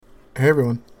Hey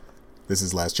everyone, this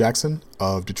is Laz Jackson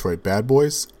of Detroit Bad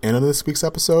Boys, and on this week's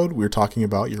episode, we're talking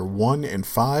about your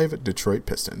 1-5 Detroit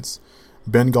Pistons.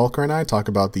 Ben Gulker and I talk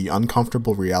about the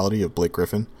uncomfortable reality of Blake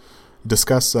Griffin,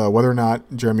 discuss whether or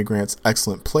not Jeremy Grant's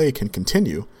excellent play can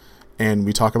continue, and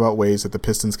we talk about ways that the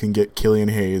Pistons can get Killian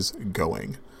Hayes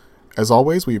going. As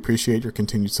always, we appreciate your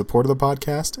continued support of the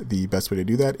podcast. The best way to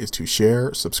do that is to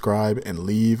share, subscribe, and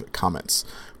leave comments.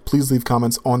 Please leave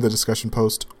comments on the discussion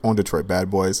post on Detroit Bad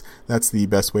Boys. That's the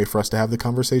best way for us to have the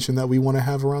conversation that we want to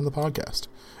have around the podcast.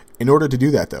 In order to do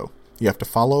that, though, you have to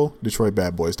follow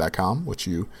DetroitBadBoys.com, which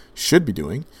you should be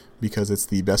doing, because it's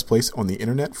the best place on the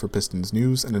internet for Pistons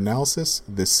news and analysis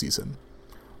this season.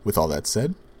 With all that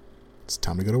said, it's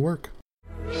time to go to work.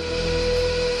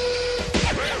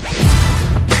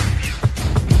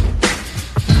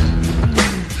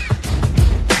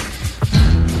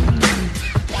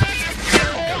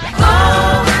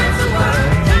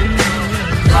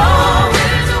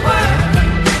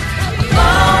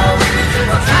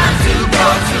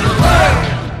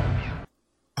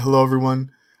 Hello,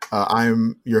 everyone. I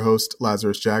am your host,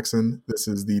 Lazarus Jackson. This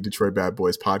is the Detroit Bad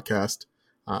Boys podcast.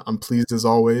 I'm pleased, as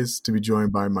always, to be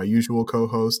joined by my usual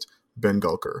co-host, Ben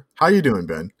Gulker. How you doing,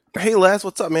 Ben? Hey, Laz.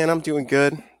 What's up, man? I'm doing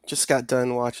good. Just got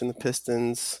done watching the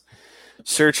Pistons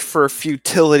search for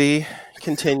futility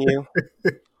continue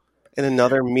in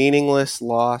another meaningless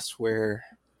loss where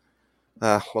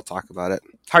we'll talk about it.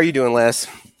 How are you doing, Laz?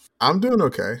 I'm doing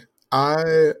okay.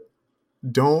 I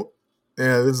don't.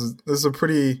 Yeah, this is a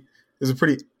pretty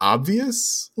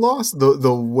obvious loss.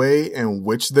 The way in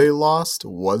which they lost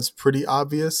was pretty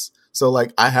obvious. So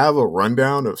I have a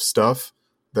rundown of stuff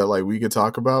that we could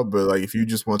talk about, but if you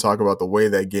just want to talk about the way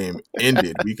that game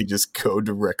ended, we could just go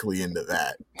directly into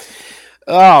that.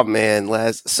 Oh man,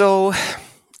 Les. So,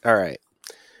 all right.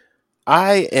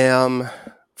 I am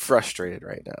frustrated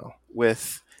right now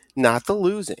with not the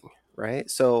losing, right?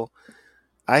 So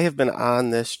I have been on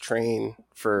this train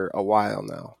for a while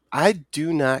now. I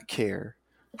do not care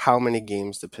how many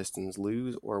games the Pistons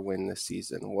lose or win this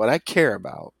season. What I care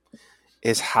about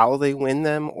is how they win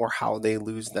them or how they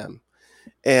lose them.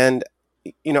 And,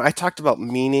 I talked about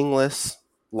meaningless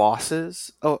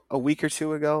losses a week or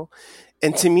two ago.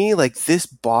 And to me, this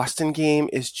Boston game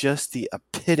is just the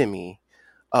epitome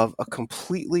of a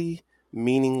completely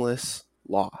meaningless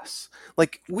loss.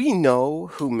 We know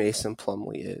who Mason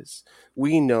Plumlee is.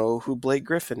 We know who Blake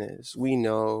Griffin is. We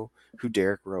know who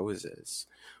Derrick Rose is.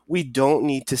 We don't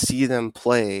need to see them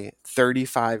play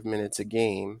 35 minutes a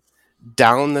game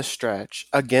down the stretch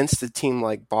against a team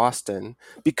like Boston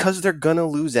because they're going to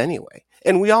lose anyway.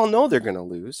 And we all know they're going to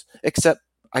lose, except,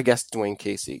 I guess, Dwayne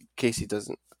Casey. Casey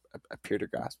doesn't appear to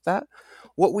grasp that.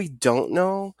 What we don't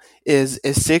know is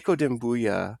Sekou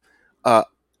Doumbouya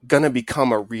going to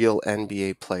become a real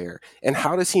NBA player? And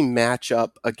how does he match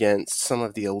up against some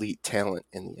of the elite talent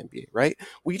in the NBA, right?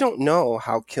 We don't know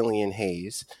how Killian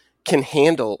Hayes can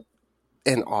handle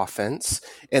an offense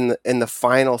in the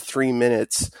final 3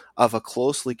 minutes of a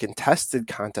closely contested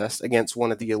contest against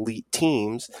one of the elite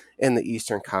teams in the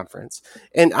Eastern Conference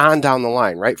and on down the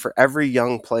line, right? For every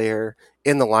young player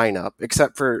in the lineup,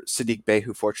 except for Saddiq Bey,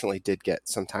 who fortunately did get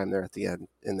some time there at the end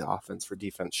in the offense for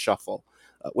defense shuffle,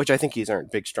 which I think he's earned.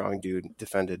 Big, strong dude,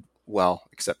 defended well,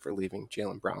 except for leaving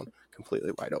Jaylen Brown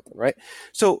completely wide open, right?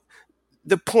 So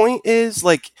the point is,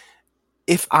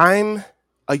 if I'm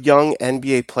a young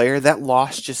NBA player, that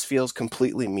loss just feels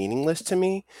completely meaningless to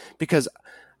me because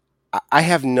I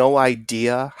have no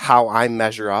idea how I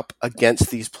measure up against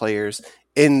these players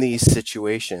in these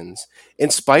situations,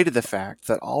 in spite of the fact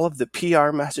that all of the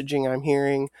PR messaging I'm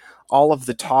hearing, all of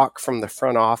the talk from the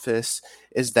front office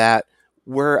is that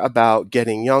we're about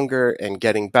getting younger and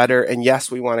getting better. And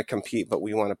yes, we want to compete, but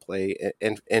we want to play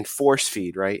and force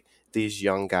feed, right, these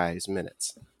young guys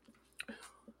minutes.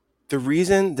 The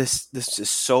reason this is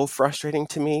so frustrating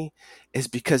to me is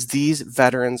because these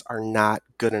veterans are not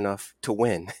good enough to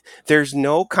win. There's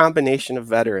no combination of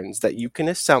veterans that you can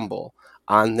assemble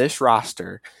on this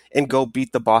roster and go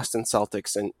beat the Boston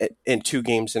Celtics in 2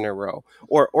 games in a row,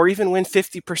 or even win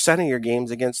 50% of your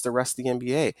games against the rest of the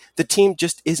NBA. The team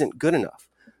just isn't good enough.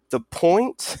 The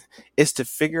point is to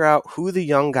figure out who the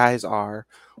young guys are,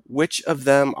 which of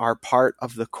them are part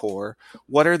of the core,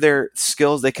 what are their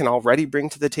skills they can already bring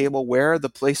to the table, where are the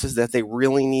places that they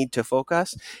really need to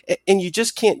focus, and you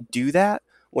just can't do that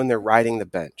when they're riding the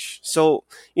bench. So,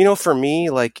 for me,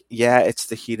 like, yeah, it's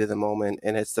the heat of the moment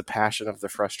and it's the passion of the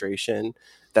frustration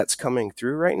that's coming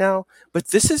through right now. But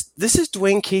this is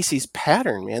Dwayne Casey's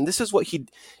pattern, man. This is what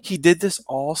he did this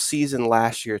all season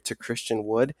last year to Christian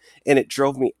Wood, and it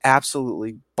drove me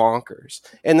absolutely bonkers.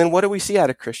 And then what do we see out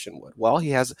of Christian Wood? Well, he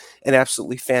has an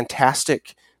absolutely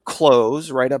fantastic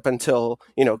close right up until,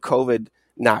 COVID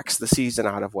knocks the season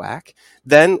out of whack.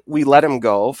 Then we let him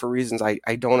go for reasons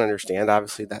I don't understand.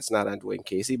 Obviously, that's not on Dwayne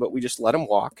Casey, but we just let him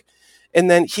walk. And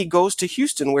then he goes to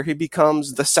Houston, where he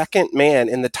becomes the second man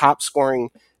in the top scoring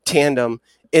tandem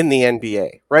in the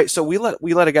NBA, right? So we let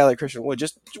a guy like Christian Wood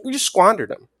we just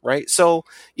squandered him, right? So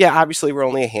yeah, obviously we're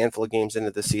only a handful of games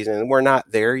into the season and we're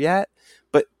not there yet,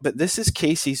 but this is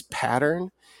Casey's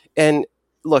pattern. And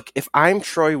look, if I'm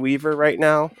Troy Weaver right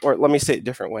now, or let me say it a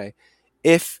different way,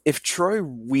 if Troy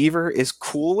Weaver is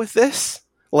cool with this,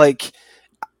 like,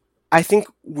 I think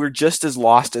we're just as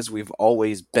lost as we've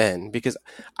always been, because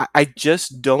I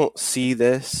just don't see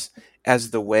this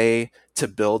as the way to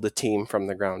build a team from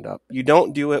the ground up. You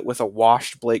don't do it with a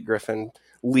washed Blake Griffin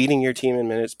leading your team in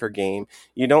minutes per game.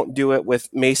 You don't do it with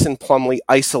Mason Plumlee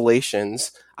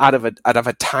isolations out of a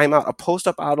timeout, a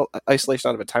post-up isolation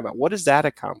out of a timeout. What does that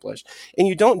accomplish? And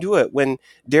you don't do it when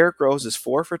Derrick Rose is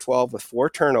 4 for 12 with 4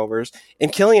 turnovers,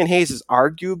 and Killian Hayes is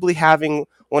arguably having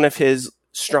one of his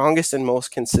strongest and most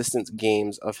consistent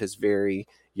games of his very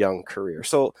young career.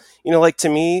 So, like, to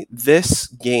me, this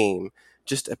game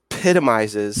just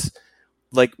epitomizes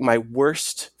like my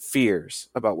worst fears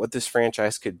about what this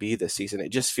franchise could be this season. It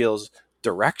just feels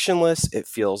directionless, it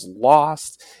feels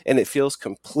lost, and it feels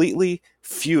completely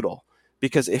futile.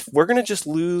 Because if we're going to just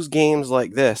lose games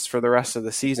like this for the rest of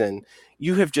the season,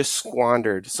 you have just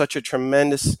squandered such a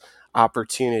tremendous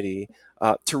opportunity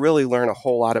to really learn a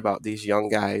whole lot about these young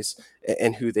guys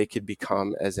and who they could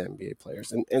become as NBA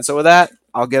players. And so with that,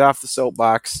 I'll get off the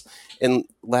soapbox. And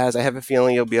Laz, I have a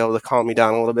feeling you'll be able to calm me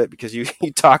down a little bit, because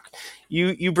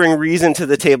you bring reason to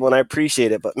the table, and I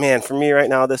appreciate it. But man, for me right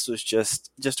now, this was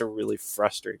just a really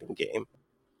frustrating game.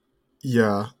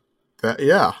 Yeah.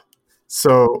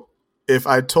 So if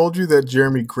I told you that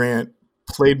Jeremy Grant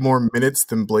played more minutes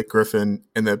than Blake Griffin,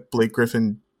 and that Blake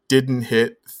Griffin didn't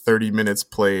hit 30 minutes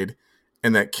played,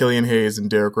 and that Killian Hayes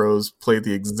and Derrick Rose played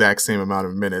the exact same amount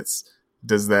of minutes,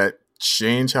 does that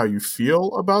change how you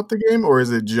feel about the game, or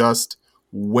is it just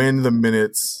when the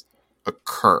minutes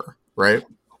occur, right?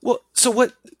 Well, so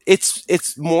what?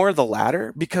 It's more the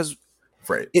latter, because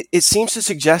right. It seems to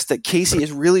suggest that Casey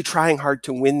is really trying hard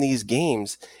to win these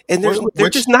games, and they're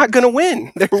just not going to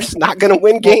win. They're just not going to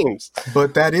win games.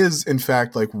 But that is, in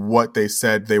fact, like what they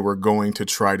said they were going to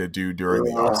try to do during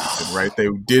the offseason, right? They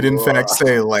did, in fact,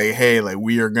 say, like, hey, like,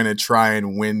 we are going to try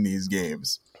and win these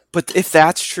games. But if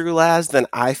that's true, Laz, then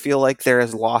I feel like they're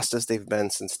as lost as they've been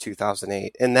since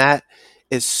 2008. And that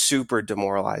is super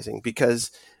demoralizing,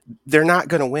 because they're not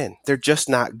going to win. They're just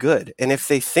not good. And if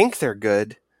they think they're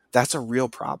good, that's a real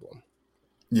problem.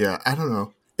 Yeah, I don't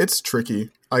know. It's tricky.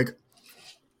 Like,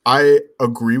 I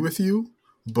agree with you,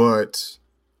 but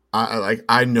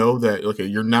I know that, okay,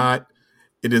 you're not,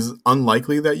 it is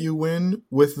unlikely that you win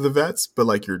with the vets, but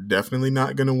like, you're definitely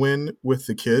not going to win with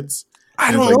the kids.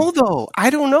 I don't know, though. I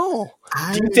don't know.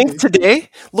 Do you think today?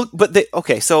 Look, but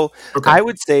I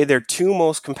would say their two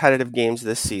most competitive games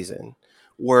this season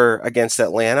were against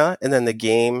Atlanta, and then the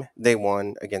game they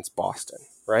won against Boston,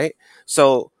 right?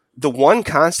 So the one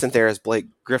constant there is Blake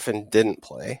Griffin didn't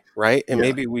play, right? And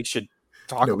maybe we should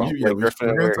talk about Blake Griffin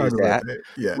and where he's at,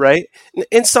 right?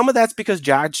 And some of that's because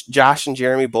Josh and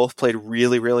Jeremy both played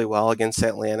really, really well against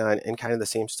Atlanta, and kind of the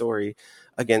same story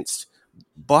against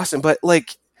Boston. But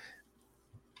like,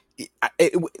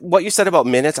 what you said about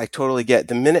minutes, I totally get.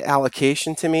 The minute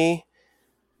allocation to me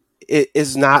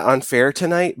is not unfair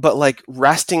tonight, but like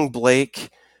resting Blake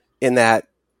in that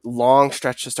long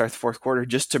stretch to start the fourth quarter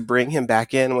just to bring him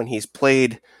back in when he's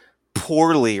played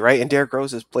poorly, right? And Derrick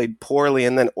Rose has played poorly,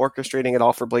 and then orchestrating it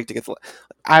all for Blake to get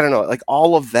I don't know, like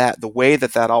all of that, the way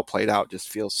that all played out just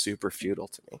feels super futile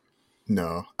to me.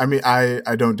 No, I mean,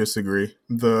 I don't disagree.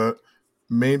 The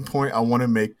main point I want to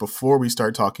make before we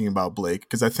start talking about Blake,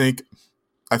 because I think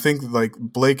like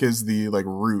Blake is the like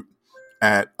root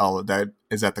at all of that,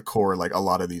 is at the core, like a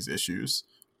lot of these issues.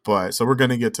 But so we're going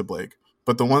to get to Blake.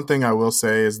 But the one thing I will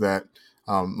say is that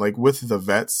like with the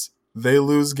vets, they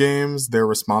lose games. They're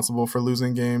responsible for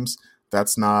losing games.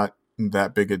 That's not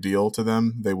that big a deal to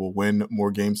them. They will win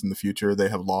more games in the future. They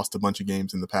have lost a bunch of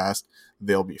games in the past.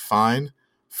 They'll be fine.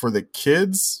 For the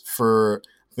kids, for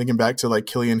thinking back to like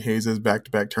Killian Hayes'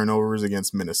 back-to-back turnovers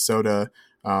against Minnesota,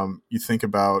 you think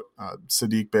about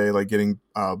Saddiq Bey like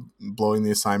blowing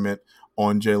the assignment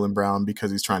on Jaylen Brown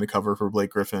because he's trying to cover for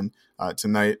Blake Griffin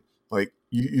tonight. Like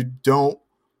you don't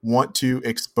want to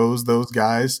expose those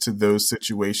guys to those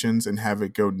situations and have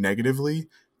it go negatively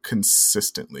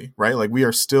consistently, right? Like we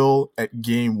are still at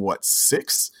game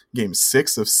 6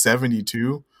 of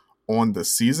 72 on the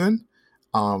season.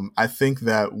 I think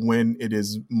that when it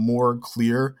is more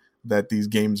clear that these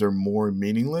games are more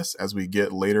meaningless as we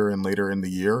get later and later in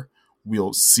the year,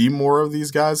 we'll see more of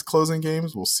these guys closing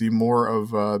games. We'll see more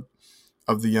of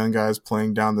the young guys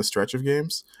playing down the stretch of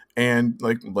games. And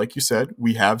like you said,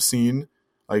 we have seen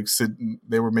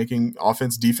they were making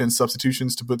offense defense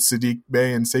substitutions to put Sadiq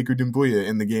Bey and Sekou Doumbouya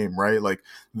in the game, right? Like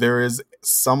there is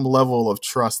some level of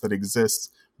trust that exists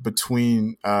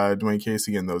between Dwayne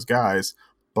Casey and those guys,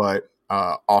 but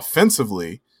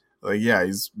offensively,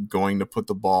 he's going to put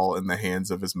the ball in the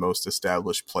hands of his most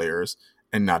established players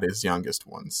and not his youngest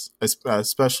ones,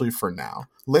 especially for now.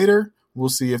 Later, we'll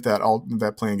see if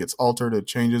that plan gets altered, it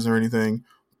changes or anything.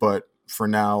 But for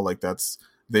now,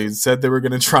 they said they were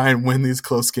going to try and win these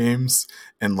close games,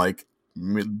 and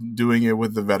doing it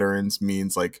with the veterans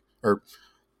means or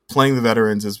playing the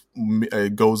veterans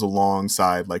goes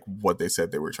alongside what they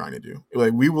said they were trying to do.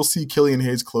 We will see Killian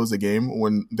Hayes close the game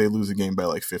when they lose a game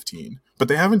by 15, but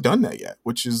they haven't done that yet,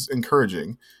 which is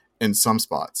encouraging in some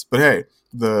spots. But hey,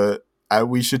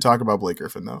 we should talk about Blake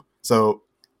Griffin though. So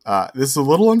this is a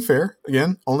little unfair.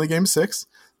 Again, only game 6,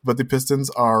 but the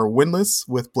Pistons are winless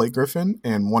with Blake Griffin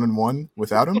and 1-1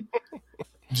 without him.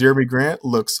 Jeremy Grant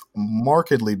looks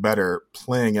markedly better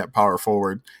playing at power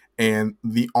forward, and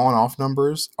the on-off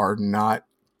numbers are not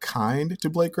kind to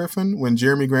Blake Griffin. When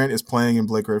Jeremy Grant is playing and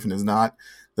Blake Griffin is not,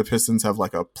 the Pistons have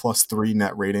a +3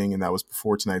 net rating, and that was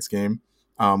before tonight's game.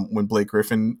 When Blake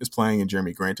Griffin is playing and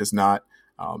Jeremy Grant is not,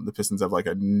 the Pistons have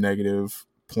a negative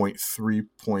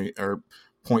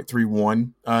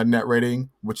 0.31 net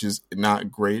rating, which is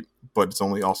not great, but it's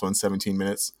only also in 17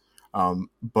 minutes.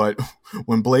 But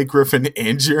when Blake Griffin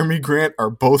and Jeremy Grant are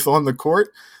both on the court,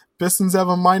 Pistons have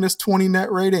a -20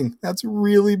 net rating. That's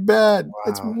really bad. Wow,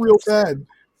 that's real bad.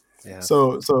 Yeah.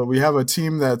 So we have a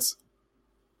team that's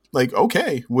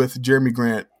okay with Jeremy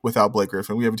Grant without Blake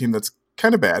Griffin. We have a team that's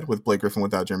kind of bad with Blake Griffin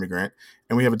without Jeremy Grant.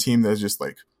 And we have a team that's just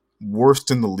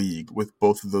worst in the league with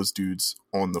both of those dudes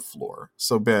on the floor.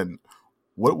 So Ben,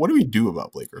 what do we do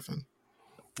about Blake Griffin?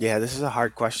 Yeah, this is a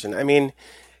hard question. I mean,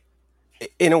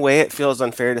 in a way, it feels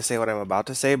unfair to say what I'm about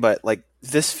to say, but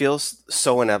this feels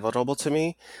so inevitable to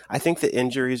me. I think the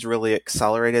injuries really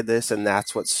accelerated this, and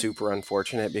that's what's super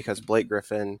unfortunate because Blake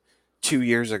Griffin 2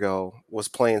 years ago was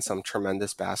playing some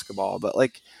tremendous basketball. But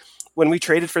when we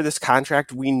traded for this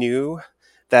contract, we knew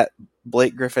that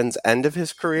Blake Griffin's end of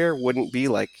his career wouldn't be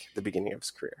like the beginning of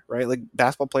his career, right?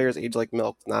 Basketball players age like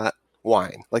milk, not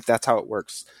wine. That's how it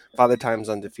works. Father Time's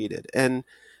undefeated. And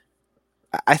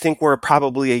I think we're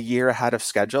probably a year ahead of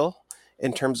schedule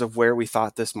in terms of where we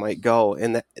thought this might go.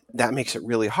 And that makes it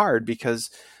really hard because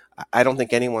I don't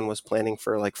think anyone was planning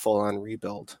for full-on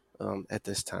rebuild at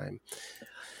this time.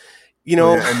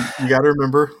 And you got to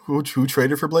remember who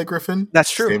traded for Blake Griffin.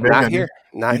 That's true. Not here.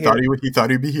 Not he here. He thought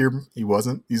he'd be here. He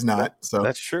wasn't. He's not. So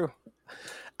that's true.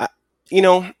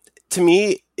 To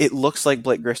me, it looks like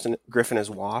Blake Griffin is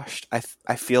washed.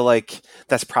 I feel like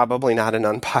that's probably not an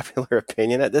unpopular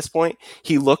opinion at this point.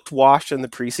 He looked washed in the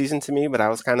preseason to me, but I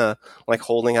was kind of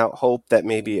holding out hope that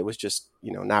maybe it was just,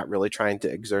 not really trying to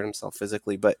exert himself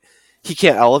physically. But he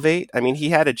can't elevate. I mean, he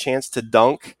had a chance to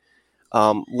dunk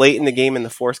late in the game in the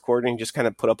fourth quarter and just kind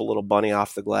of put up a little bunny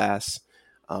off the glass.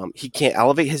 He can't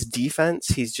elevate his defense.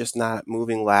 He's just not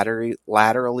moving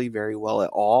laterally very well at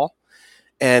all.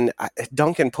 And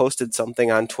Duncan posted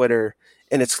something on Twitter,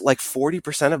 and it's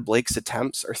 40% of Blake's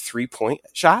attempts are 3-point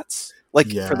shots,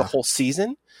 for the whole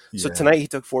season. Yeah. So tonight he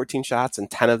took 14 shots,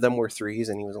 and 10 of them were threes,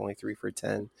 and he was only 3 for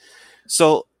 10.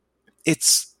 So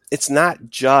it's not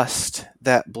just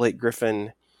that Blake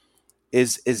Griffin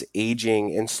is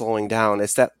aging and slowing down.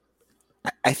 It's that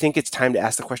I think it's time to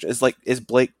ask the question: is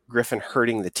Blake Griffin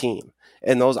hurting the team?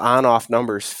 And those on-off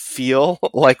numbers feel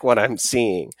like what I'm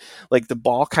seeing. The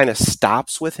ball kind of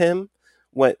stops with him.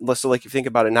 So you think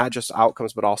about it, not just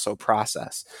outcomes, but also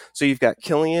process. So you've got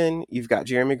Killian, you've got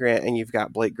Jeremy Grant, and you've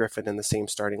got Blake Griffin in the same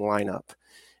starting lineup.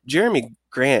 Jeremy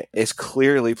Grant is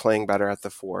clearly playing better at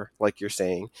the 4, like you're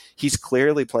saying. He's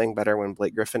clearly playing better when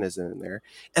Blake Griffin is in there.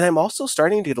 And I'm also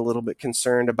starting to get a little bit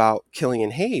concerned about Killian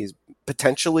Hayes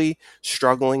potentially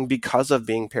struggling because of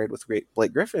being paired with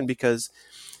Blake Griffin, because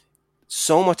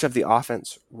so much of the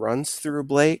offense runs through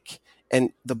Blake,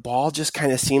 and the ball just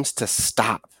kind of seems to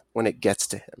stop when it gets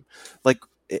to him.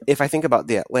 if I think about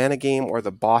the Atlanta game or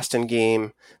the Boston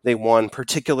game, they won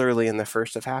particularly in the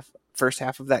first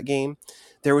half of that game.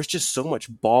 There was just so much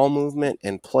ball movement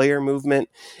and player movement.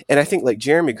 And I think like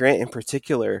Jeremy Grant in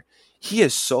particular, he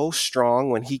is so strong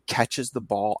when he catches the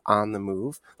ball on the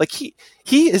move. Like he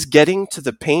is getting to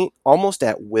the paint almost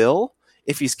at will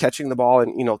if he's catching the ball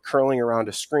and, curling around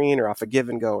a screen or off a give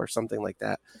and go or something like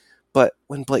that. But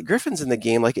when Blake Griffin's in the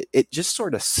game, like it just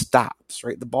sort of stops,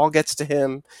 right? The ball gets to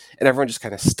him and everyone just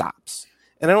kind of stops.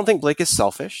 And I don't think Blake is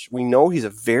selfish. We know he's a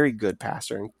very good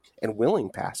passer and willing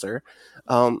passer.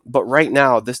 But right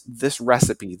now, this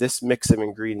recipe, this mix of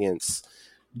ingredients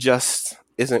just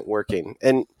isn't working.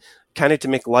 And kind of to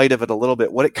make light of it a little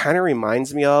bit, what it kind of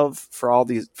reminds me of for all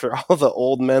the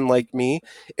old men like me,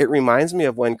 it reminds me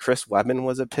of when Chris Webber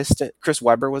was a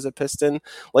Piston.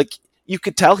 Like, you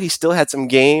could tell he still had some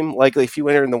game. Like if he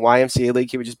went in the YMCA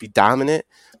league, he would just be dominant,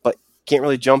 but can't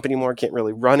really jump anymore, can't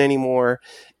really run anymore.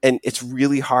 And it's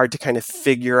really hard to kind of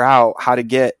figure out how to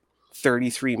get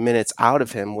 33 minutes out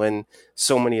of him when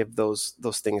so many of those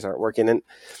things aren't working. And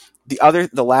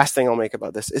the last thing I'll make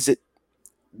about this is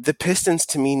the Pistons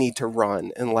to me need to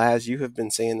run. And Laz, you have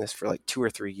been saying this for like 2 or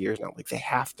 3 years now. Like they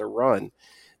have to run.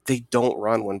 They don't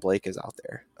run when Blake is out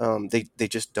there. They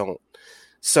just don't.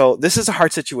 So this is a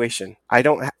hard situation. I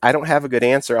don't have a good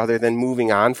answer other than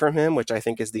moving on from him, which I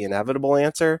think is the inevitable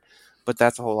answer, but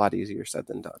that's a whole lot easier said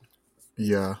than done.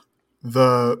 Yeah.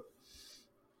 The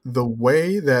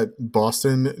way that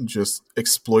Boston just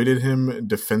exploited him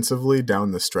defensively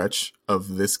down the stretch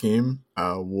of this game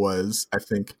was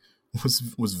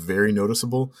very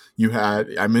noticeable.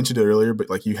 I mentioned it earlier, but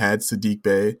like you had Saddiq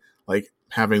Bey like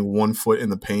having 1 foot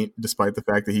in the paint despite the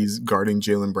fact that he's guarding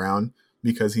Jaylen Brown,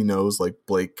 because he knows like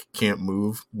Blake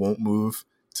won't move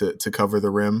to cover the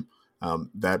rim.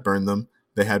 That burned them.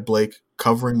 They had Blake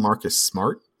covering Marcus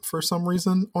Smart for some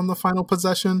reason on the final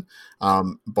possession.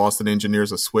 Boston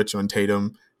engineers a switch on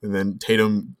Tatum, and then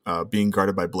Tatum being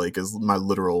guarded by Blake is my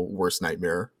literal worst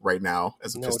nightmare right now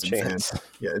as a Pistons fan.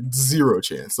 Yeah, 0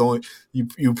 chance. Only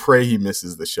you pray he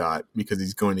misses the shot because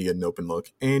he's going to get an open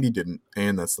look, and he didn't,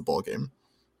 and that's the ball game.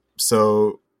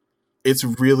 So it's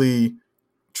really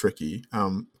tricky.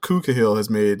 Ku Cahill has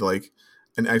made like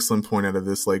an excellent point out of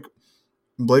this. Like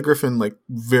Blake Griffin like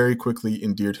very quickly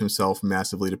endeared himself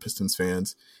massively to Pistons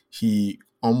fans. He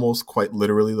almost quite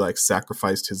literally like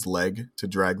sacrificed his leg to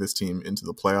drag this team into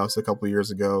the playoffs a couple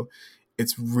years ago.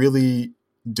 It's really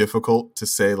difficult to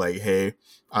say like, hey,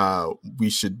 we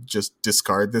should just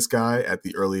discard this guy at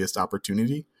the earliest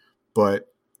opportunity. But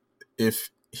if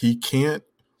he can't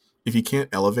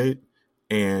elevate,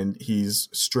 and he's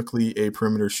strictly a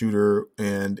perimeter shooter,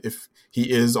 and if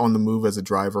he is on the move as a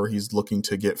driver, he's looking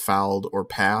to get fouled or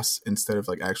pass instead of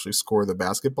like actually score the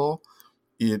basketball,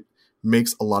 it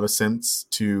makes a lot of sense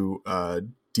to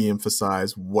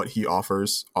de-emphasize what he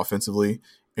offers offensively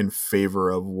in favor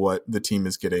of what the team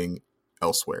is getting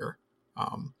elsewhere.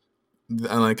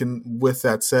 And with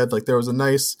that said, like there was a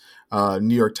nice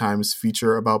New York Times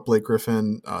feature about Blake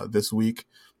Griffin this week.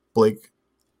 Blake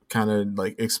kind of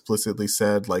like explicitly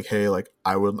said like, hey, like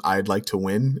I'd like to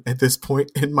win at this point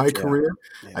in my career.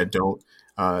 Yeah. I don't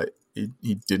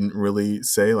he didn't really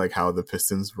say like how the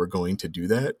Pistons were going to do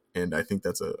that, and I think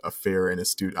that's a fair and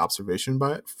astute observation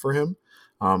for him.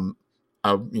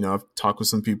 I've talked with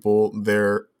some people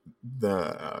there.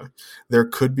 There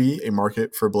could be a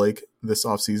market for Blake this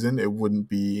offseason. It wouldn't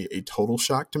be a total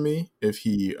shock to me if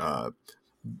he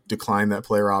declined that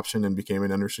player option and became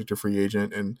an unrestricted free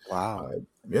agent. And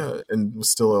and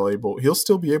was he'll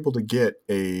still be able to get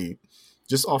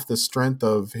just off the strength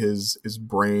of his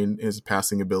brain, his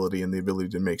passing ability, and the ability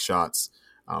to make shots.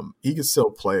 He could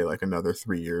still play like another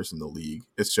 3 years in the league.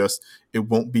 It's just, it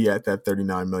won't be at that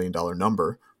 $39 million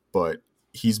number, but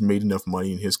he's made enough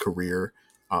money in his career.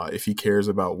 If he cares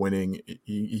about winning,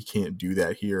 he can't do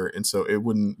that here. And so it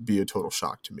wouldn't be a total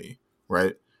shock to me.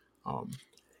 Right.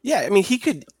 Yeah, I mean,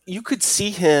 you could see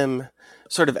him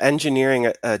sort of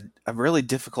engineering a really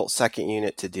difficult second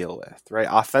unit to deal with, right?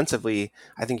 Offensively,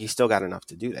 I think he's still got enough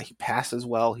to do that. He passes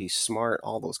well, he's smart,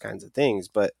 all those kinds of things,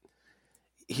 but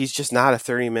he's just not a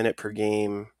 30-minute per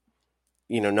game,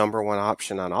 number 1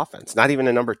 option on offense. Not even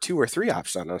a number 2 or 3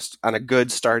 option on a good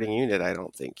starting unit, I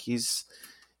don't think. He's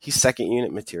second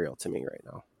unit material to me right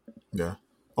now. Yeah.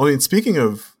 I mean, speaking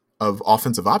of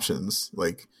offensive options,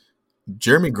 like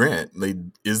Jeremy Grant, like,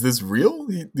 is this real?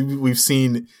 We've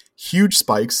seen huge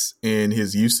spikes in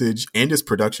his usage and his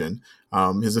production.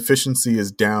 His efficiency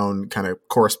is down kind of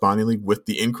correspondingly with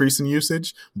the increase in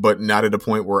usage, but not at a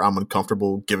point where I'm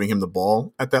uncomfortable giving him the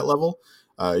ball at that level.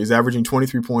 He's averaging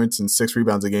 23 points and 6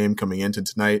 rebounds a game coming into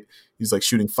tonight. He's like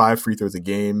shooting 5 free throws a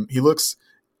game. He looks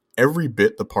every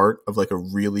bit the part of like a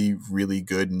really, really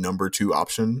good number 2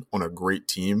 option on a great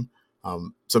team.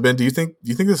 So Ben, do you think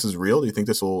this is real? Do you think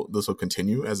this will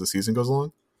continue as the season goes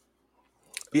along?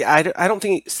 Yeah, I don't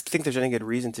think there's any good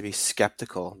reason to be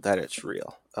skeptical that it's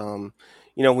real.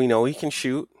 We know he can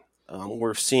shoot.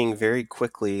 We're seeing very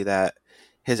quickly that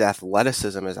his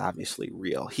athleticism is obviously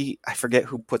real. I forget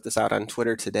who put this out on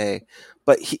Twitter today,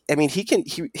 but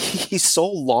he's so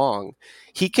long.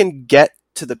 He can get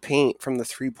to the paint from the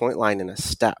 3-point line in a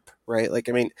step, right? Like,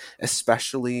 I mean,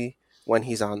 especially when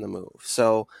he's on the move.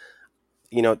 So,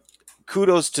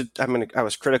 kudos to, I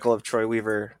was critical of Troy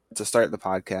Weaver to start the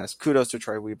podcast. Kudos to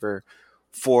Troy Weaver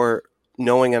for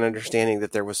knowing and understanding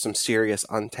that there was some serious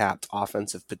untapped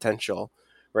offensive potential,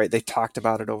 right? They talked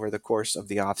about it over the course of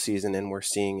the offseason, and we're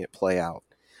seeing it play out.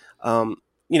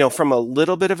 From a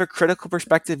little bit of a critical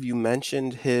perspective, you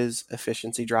mentioned his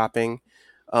efficiency dropping.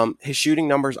 His shooting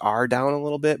numbers are down a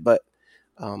little bit, but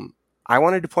I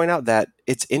wanted to point out that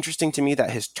it's interesting to me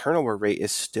that his turnover rate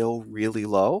is still really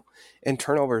low, and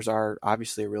turnovers are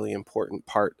obviously a really important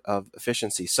part of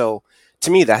efficiency. So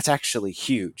to me, that's actually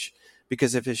huge,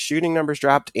 because if his shooting numbers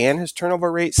dropped and his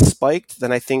turnover rate spiked,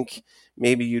 then I think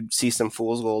maybe you'd see some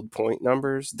fool's gold point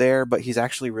numbers there, but he's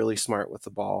actually really smart with the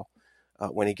ball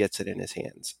when he gets it in his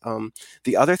hands.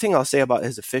 The other thing I'll say about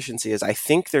his efficiency is I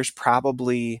think there's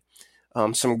probably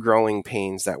some growing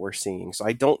pains that we're seeing. So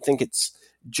I don't think it's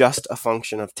just a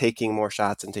function of taking more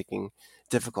shots and taking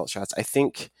difficult shots. I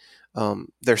think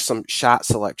there's some shot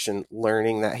selection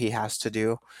learning that he has to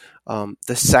do.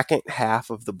 The second half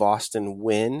of the Boston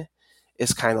win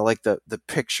is kind of like the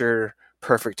picture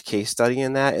perfect case study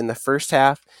in that. In the first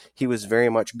half, he was very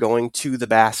much going to the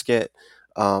basket.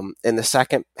 In the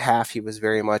second half, he was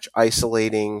very much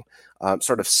isolating,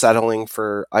 sort of settling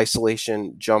for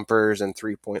isolation jumpers and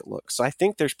 3-point looks. So I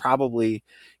think there's probably,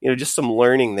 just some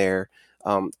learning there,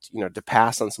 to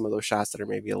pass on some of those shots that are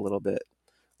maybe a little bit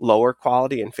lower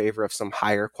quality in favor of some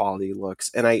higher quality looks.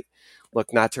 And I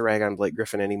look, not to rag on Blake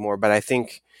Griffin anymore, but I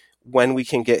think when we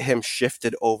can get him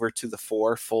shifted over to the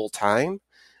 4 full time,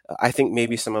 I think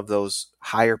maybe some of those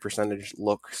higher percentage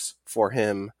looks for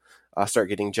him start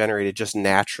getting generated just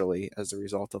naturally as a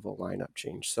result of a lineup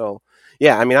change. So,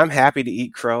 yeah, I mean, I'm happy to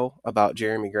eat crow about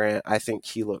Jeremy Grant. I think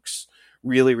he looks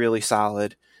really, really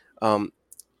solid.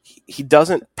 He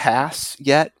doesn't pass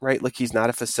yet, right? Like, he's not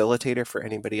a facilitator for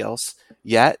anybody else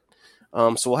yet.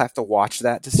 So we'll have to watch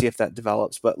that to see if that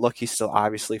develops. But look, he's still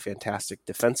obviously fantastic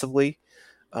defensively,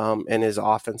 and his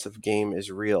offensive game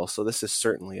is real. So this is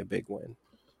certainly a big win.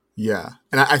 Yeah.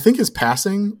 And I think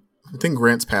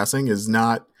Grant's passing is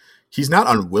not, he's not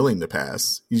unwilling to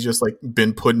pass. He's just like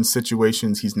been put in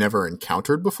situations he's never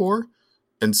encountered before.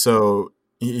 And so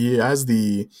he has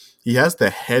the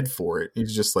head for it.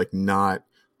 He's just like not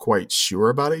quite sure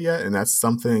about it yet. And that's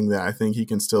something that I think he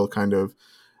can still kind of,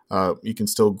 you can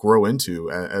still grow into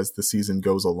as the season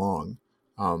goes along.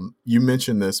 You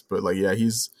mentioned this, but like, yeah,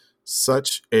 he's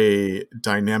such a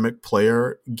dynamic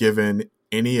player given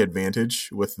any advantage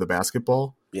with the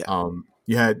basketball. Yeah.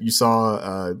 You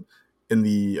saw in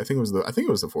the I think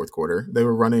it was the fourth quarter, they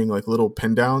were running like little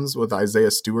pin downs with Isaiah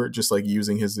Stewart, just like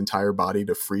using his entire body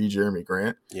to free Jeremy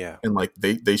Grant. Yeah. And like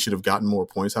they should have gotten more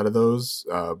points out of those.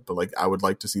 But like I would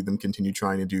like to see them continue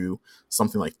trying to do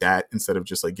something like that instead of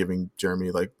just like giving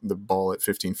Jeremy like the ball at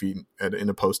 15 feet in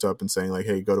a post up and saying like,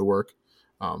 hey, go to work.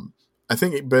 I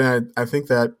think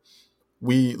that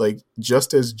we like,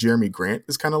 just as Jeremy Grant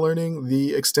is kind of learning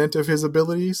the extent of his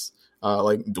abilities,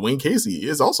 like Dwayne Casey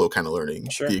is also kind of learning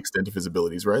the extent of his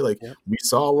abilities, right? Like we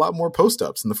saw a lot more post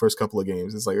ups in the first couple of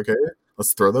games. It's like, okay,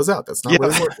 let's throw those out. That's not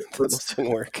really working. Those didn't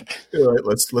work. Right,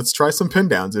 let's try some pin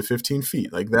downs at 15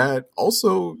 feet. Like that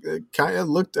also kind of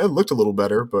looked a little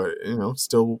better, but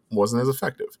still wasn't as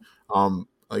effective.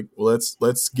 Like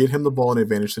let's get him the ball in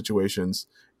advantage situations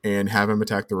and have him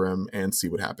attack the rim and see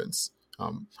what happens.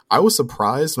 I was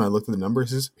surprised when I looked at the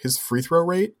numbers. His free throw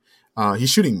rate, he's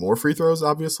shooting more free throws,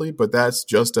 obviously, but that's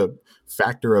just a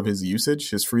factor of his usage.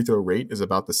 His free throw rate is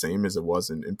about the same as it was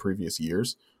in previous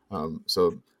years.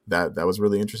 So that was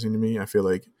really interesting to me. I feel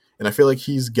like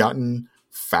he's gotten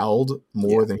fouled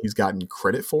more than he's gotten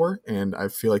credit for, and I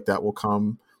feel like that will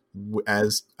come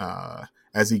as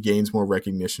he gains more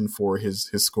recognition for his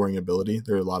scoring ability.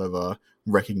 There are a lot of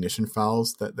recognition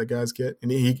fouls that the guys get,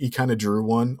 and he kind of drew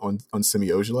one on Semi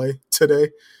Ojeleye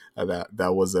today.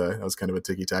 That was kind of a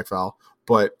ticky tack foul,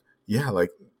 but yeah,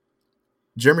 like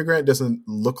Jeremy Grant doesn't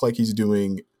look like he's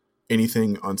doing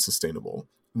anything unsustainable.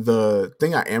 The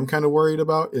thing I am kind of worried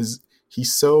about is he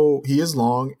is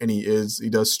long and he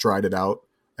does stride it out,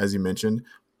 as you mentioned,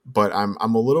 but I'm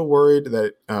a little worried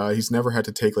that he's never had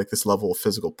to take like this level of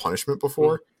physical punishment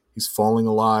before. He's falling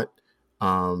a lot.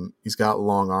 He's got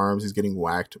long arms. He's getting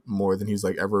whacked more than he's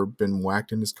like ever been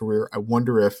whacked in his career. I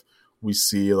wonder if we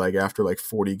see like after like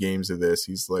 40 games of this,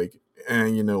 he's like,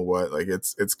 you know what? Like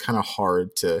it's kind of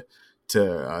hard to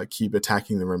keep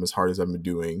attacking the rim as hard as I've been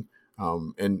doing.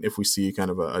 And if we see kind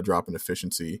of a drop in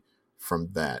efficiency from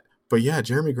that. But yeah,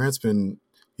 Jeremy Grant's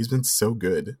he's been so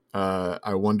good.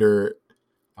 I wonder.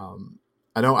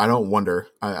 I don't wonder.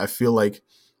 I feel like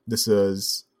this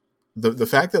is the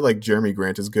fact that like Jeremy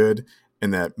Grant is good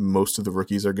and that most of the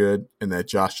rookies are good and that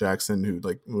Josh Jackson, who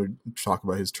like we talk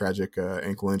about his tragic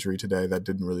ankle injury today, that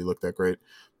didn't really look that great,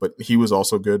 but he was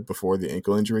also good before the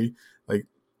ankle injury. Like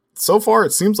so far,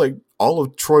 it seems like all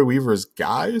of Troy Weaver's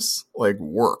guys like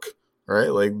work,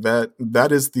 right? Like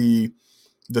that is the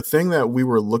thing that we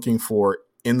were looking for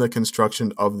in the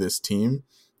construction of this team.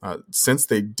 Since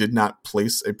they did not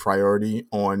place a priority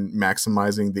on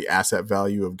maximizing the asset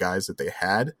value of guys that they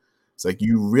had, it's like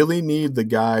you really need the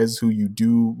guys who you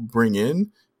do bring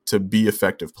in to be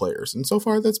effective players. And so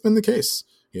far, that's been the case.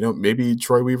 You know, maybe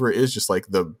Troy Weaver is just like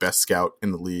the best scout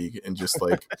in the league and just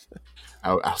like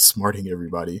outsmarting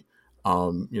everybody.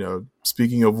 You know,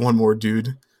 speaking of one more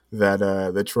dude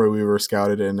that Troy Weaver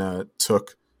scouted and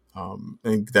took,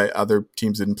 and that other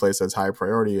teams didn't place as high a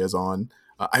priority as on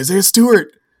Isaiah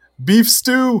Stewart. Beef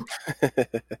stew.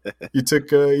 You took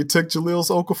Jahlil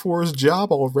Okafor's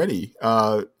job already.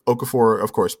 Okafor,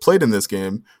 of course, played in this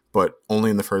game, but only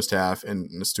in the first half,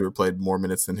 and Stewart played more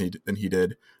minutes than he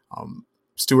did.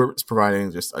 Stewart's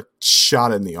providing just a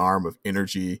shot in the arm of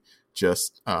energy,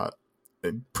 just a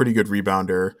pretty good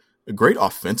rebounder, a great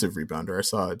offensive rebounder. I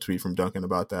saw a tweet from Duncan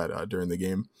about that during the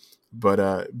game.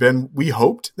 But Ben, we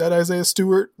hoped that Isaiah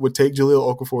Stewart would take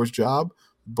Jahlil Okafor's job,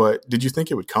 but did you think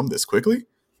it would come this quickly?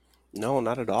 No,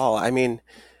 not at all. I mean,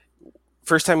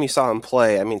 first time you saw him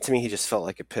play, I mean, to me, he just felt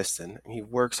like a Piston. He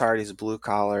works hard. He's a blue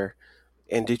collar,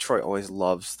 and Detroit always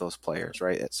loves those players,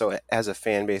 right? So as a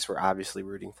fan base, we're obviously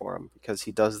rooting for him because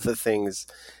he does the things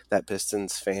that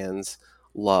Pistons fans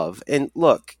love. And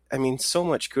look, I mean, so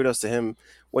much kudos to him.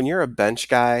 When you're a bench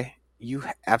guy, you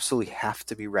absolutely have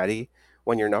to be ready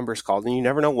when your number's called, and you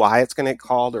never know why it's going to get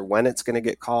called or when it's going to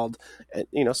get called. And,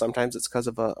 you know, sometimes it's because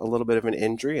of a little bit of an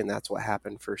injury, and that's what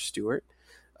happened for Stewart.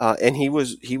 And he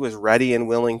was ready and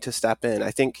willing to step in.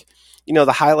 I think, you know,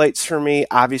 the highlights for me,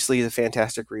 obviously, he's a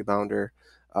fantastic rebounder,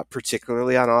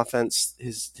 particularly on offense.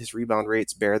 His rebound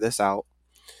rates bear this out.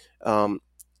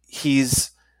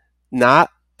 He's not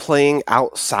playing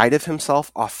outside of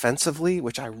himself offensively,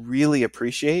 which I really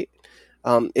appreciate.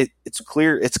 It's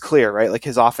clear, right? Like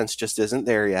his offense just isn't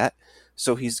there yet.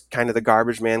 So he's kind of the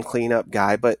garbage man, cleanup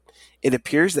guy, but it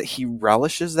appears that he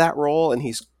relishes that role and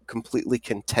he's completely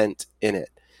content in it.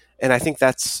 And I think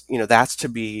that's to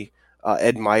be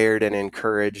admired and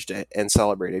encouraged and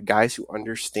celebrated. Guys who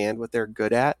understand what they're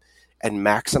good at and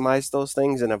maximize those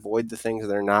things and avoid the things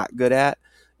they're not good at.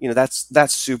 You know,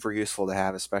 that's super useful to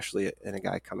have, especially in a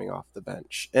guy coming off the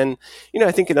bench. And, you know,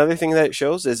 I think another thing that it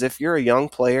shows is if you're a young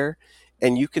player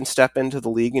and you can step into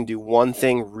the league and do one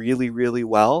thing really, really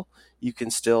well, you can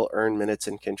still earn minutes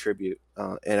and contribute.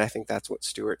 And I think that's what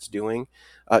Stewart's doing.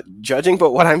 Judging by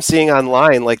what I'm seeing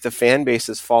online, like the fan base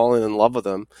is falling in love with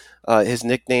him. His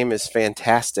nickname is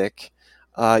fantastic.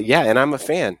 Yeah, and I'm a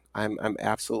fan. I'm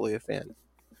absolutely a fan.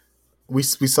 We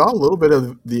saw a little bit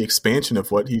of the expansion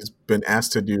of what he's been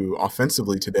asked to do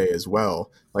offensively today as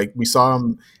well. Like we saw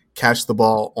him catch the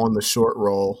ball on the short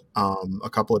roll a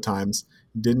couple of times.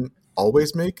 Didn't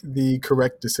always make the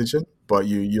correct decision, but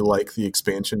you like the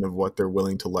expansion of what they're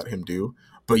willing to let him do.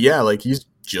 But yeah, like he's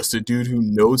just a dude who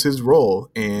knows his role,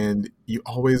 and you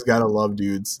always gotta love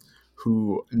dudes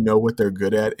who know what they're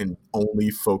good at and only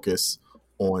focus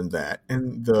on that.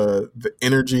 And the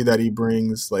energy that he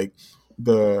brings, like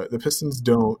the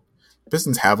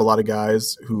Pistons have a lot of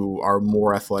guys who are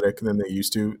more athletic than they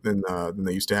used to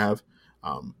have,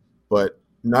 but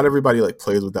not everybody like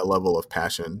plays with that level of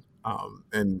passion.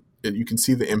 You can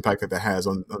see the impact that has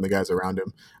on the guys around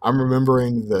him. I'm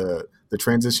remembering the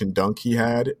transition dunk he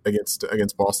had against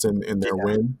Boston in their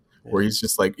win, where he's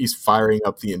just like he's firing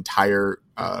up the entire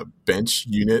bench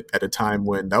unit at a time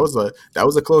when that was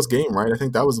a close game, right? I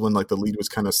think that was when like the lead was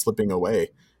kind of slipping away,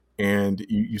 and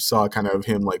you saw kind of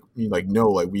him like no,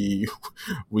 like we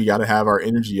got to have our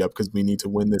energy up because we need to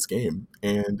win this game.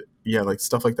 And yeah, like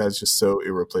stuff like that is just so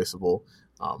irreplaceable.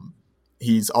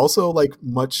 He's also like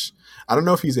I don't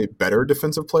know if he's a better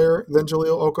defensive player than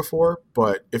Jahlil Okafor,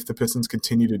 but if the Pistons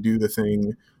continue to do the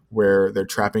thing where they're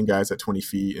trapping guys at 20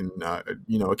 feet and,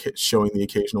 showing the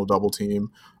occasional double team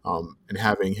and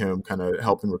having him kind of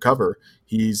help and recover,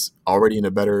 he's already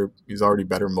better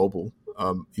mobile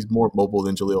he's more mobile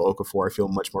than Jahlil Okafor. I feel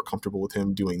much more comfortable with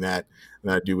him doing that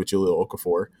than I do with Jahlil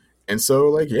Okafor. And so,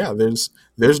 like, yeah, there's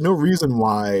no reason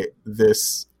why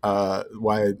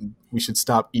why we should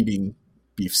stop eating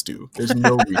beef stew. There's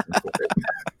no reason for it.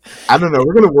 I don't know.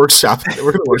 We're gonna workshop it.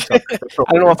 We're gonna workshop it.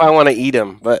 I don't know if I want to eat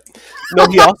him, but no.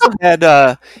 He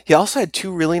also had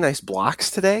two really nice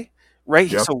blocks today, right?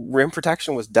 Yep. So rim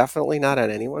protection was definitely not on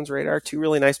anyone's radar. Two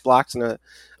really nice blocks, and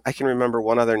I can remember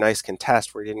one other nice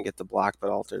contest where he didn't get the block but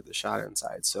altered the shot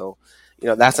inside. So,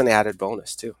 that's an added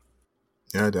bonus too.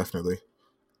 Yeah, definitely.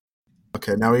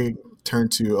 Okay, now we turn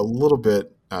to a little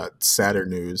bit sadder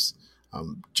news.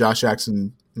 Josh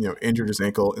Jackson, injured his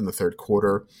ankle in the third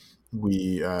quarter.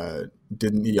 We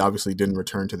didn't. He obviously didn't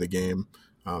return to the game.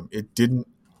 It didn't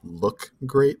look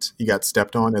great. He got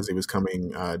stepped on as he was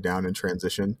coming down in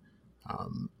transition.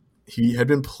 He had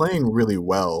been playing really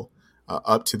well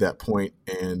up to that point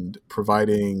and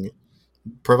providing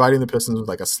the Pistons with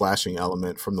like a slashing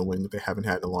element from the wing that they haven't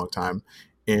had in a long time,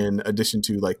 in addition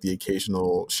to like the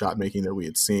occasional shot making that we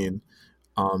had seen.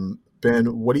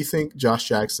 Ben, what do you think Josh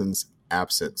Jackson's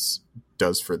absence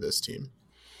does for this team?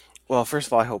 Well, first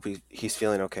of all, I hope he's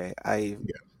feeling okay. I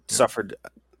Yeah. suffered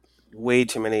way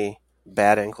too many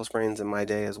bad ankle sprains in my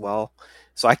day as well.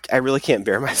 So I really can't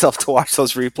bear myself to watch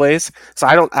those replays. So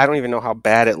I don't even know how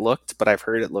bad it looked, but I've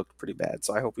heard it looked pretty bad.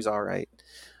 So I hope he's all right.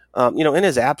 In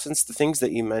his absence, the things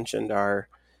that you mentioned are,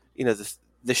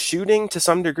 the shooting to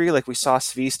some degree. Like we saw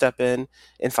Svi step in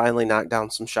and finally knock down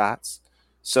some shots.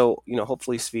 So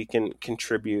hopefully Svi can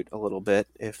contribute a little bit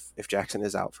if Jackson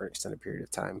is out for an extended period of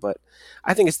time. But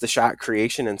I think it's the shot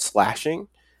creation and slashing.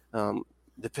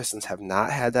 The Pistons have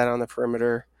not had that on the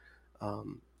perimeter.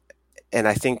 And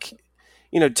I think,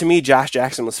 to me, Josh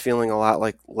Jackson was feeling a lot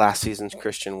like last season's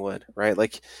Christian Wood, right?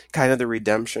 Like kind of the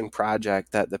redemption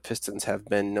project that the Pistons have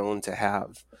been known to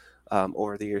have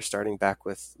over the years, starting back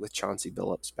with Chauncey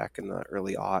Billups back in the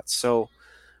early aughts. So,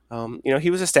 he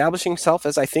was establishing himself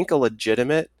as, I think, a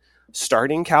legitimate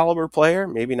starting caliber player,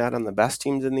 maybe not on the best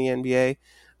teams in the NBA,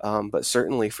 but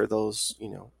certainly for those,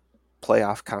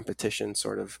 playoff competition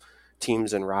sort of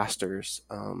teams and rosters.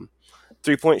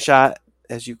 3-point shot,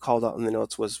 as you called out in the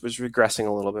notes, was regressing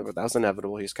a little bit, but that was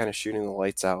inevitable. He was kind of shooting the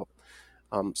lights out.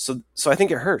 So I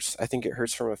think it hurts. I think it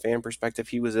hurts from a fan perspective.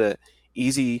 He was a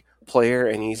easy player,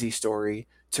 an easy story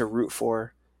to root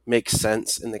for, makes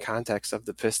sense in the context of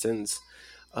the Pistons.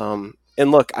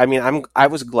 And look, I mean, I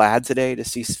was glad today to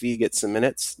see Svi get some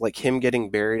minutes. Like him getting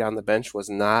buried on the bench was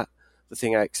not the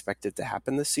thing I expected to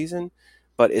happen this season,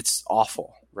 but it's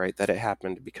awful, right, that it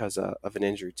happened because of an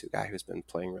injury to a guy who's been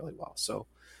playing really well. So,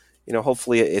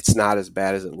 hopefully it's not as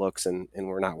bad as it looks, and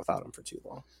we're not without him for too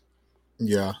long.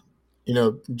 Yeah.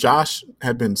 Josh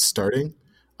had been starting.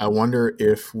 I wonder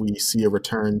if we see a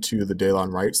return to the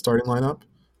Daylon Wright starting lineup.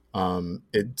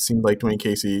 It seemed like Dwayne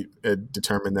Casey had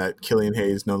determined that Killian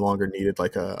Hayes no longer needed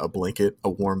like a blanket, a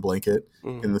warm blanket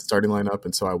in the starting lineup.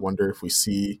 And so I wonder if we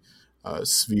see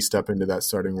Svi step into that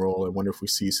starting role. I wonder if we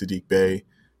see Saddiq Bey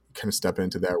kind of step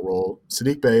into that role.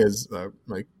 Saddiq Bey is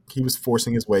he was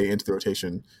forcing his way into the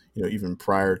rotation, even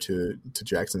prior to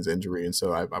Jackson's injury. And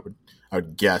so I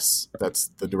would guess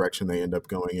that's the direction they end up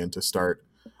going in to start.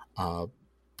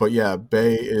 But yeah,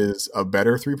 Bey is a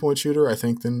better 3-point shooter, I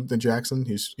think, than Jackson.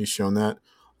 He's shown that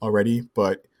already,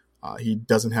 but he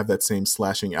doesn't have that same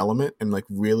slashing element, and like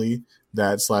really,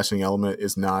 that slashing element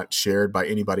is not shared by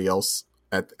anybody else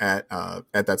at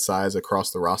that size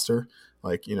across the roster.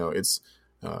 Like it's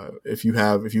if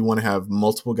you want to have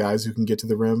multiple guys who can get to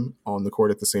the rim on the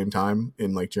court at the same time,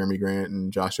 in like Jeremy Grant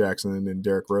and Josh Jackson and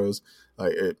Derrick Rose,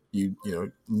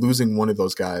 losing one of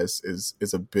those guys is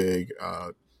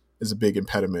a big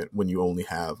impediment when you only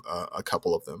have a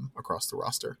couple of them across the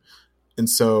roster. And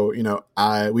so,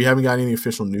 we haven't got any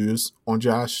official news on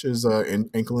Josh's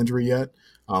ankle injury yet.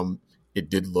 It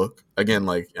did look, again,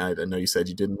 like I know you said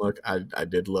you didn't look. I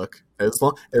did look. As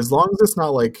long as it's not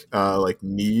like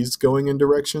knees going in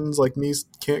directions like knees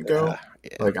can't go.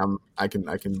 Yeah. Like I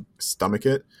can stomach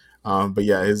it. But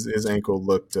yeah, his ankle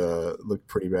looked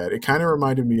pretty bad. It kind of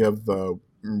reminded me of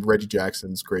Reggie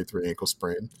Jackson's grade 3 ankle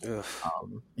sprain.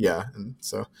 Yeah, and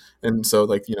so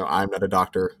like I'm not a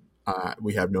doctor.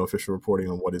 We have no official reporting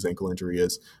on what his ankle injury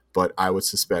is, but I would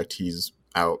suspect he's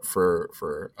out for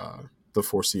the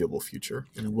foreseeable future.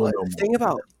 And we'll know the thing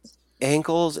about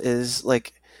ankles is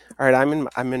like, all right,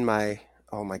 I'm in my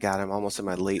oh my god, I'm almost in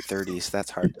my late 30s.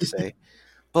 That's hard to say.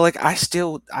 But like I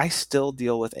still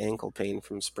deal with ankle pain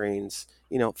from sprains,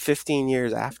 15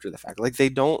 years after the fact. Like they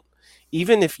don't,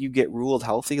 even if you get ruled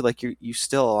healthy, like you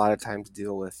still a lot of times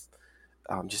deal with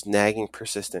just nagging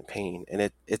persistent pain,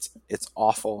 and it's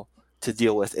awful to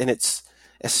deal with, and it's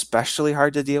especially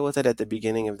hard to deal with it at the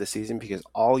beginning of the season because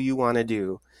all you want to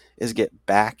do is get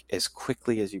back as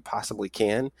quickly as you possibly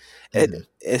can. Mm-hmm.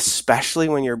 Especially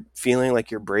when you're feeling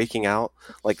like you're breaking out.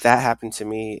 Like that happened to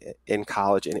me in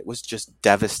college, and it was just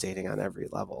devastating on every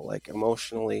level, like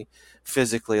emotionally,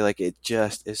 physically. Like it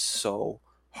just is so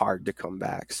hard to come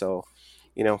back. So,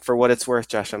 for what it's worth,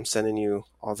 Josh, I'm sending you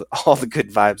all the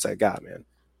good vibes I got, man.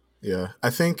 Yeah,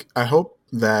 I hope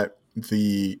that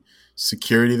the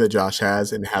security that Josh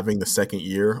has in having the second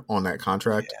year on that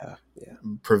contract Yeah, yeah.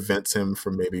 prevents him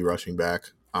from maybe rushing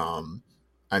back.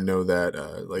 I know that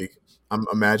like I'm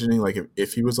imagining like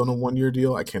if he was on a 1 year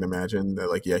deal, I can't imagine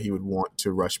that like he would want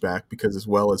to rush back because as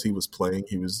well as he was playing,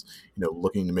 he was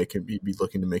looking to make him he'd be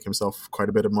looking to make himself quite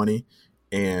a bit of money,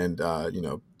 and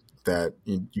that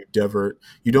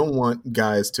you don't want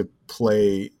guys to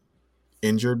play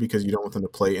injured because you don't want them to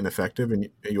play ineffective, and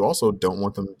you also don't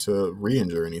want them to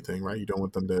re-injure anything, right? You don't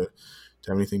want them to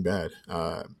have anything bad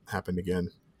happen again.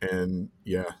 And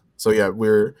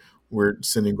we're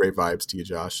sending great vibes to you,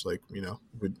 Josh. Like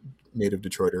with native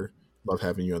Detroiter, love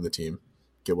having you on the team.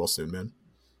 Get well soon, man.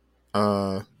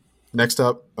 Uh, Next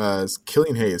up is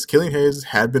Killian Hayes. Killian Hayes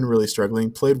had been really struggling.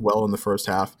 Played well in the first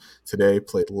half today.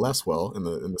 Played less well in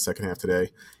the second half today.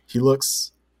 He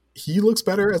looks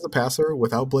better as a passer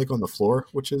without Blake on the floor,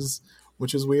 which is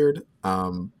weird.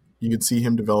 You can see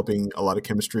him developing a lot of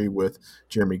chemistry with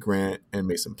Jeremy Grant and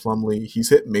Mason Plumlee. He's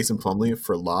hit Mason Plumlee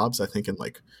for lobs, I think, in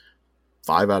like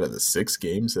 5 out of the 6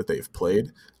 games that they've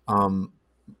played.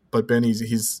 But Ben,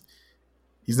 he's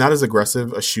not as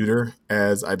aggressive a shooter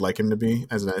as I'd like him to be,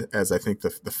 as I think the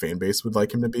fan base would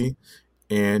like him to be.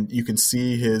 And you can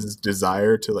see his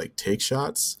desire to like take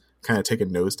shots, kind of take a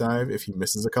nosedive if he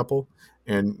misses a couple.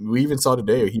 And we even saw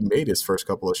today he made his first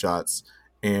couple of shots,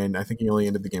 and I think he only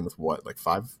ended the game with what, like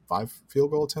five field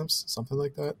goal attempts, something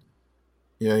like that.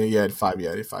 Yeah, he had five.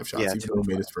 Yeah, he had 5 shots. Yeah, Even two though of he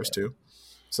made five, his first yeah. 2.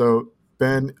 So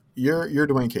Ben, you're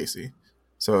Dwayne Casey.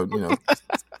 So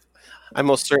I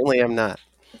most certainly am not.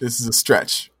 this is a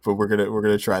stretch, but we're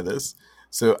gonna try this.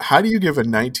 So how do you give a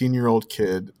 19-year-old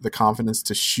kid the confidence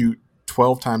to shoot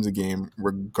 12 times a game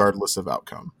regardless of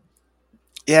outcome?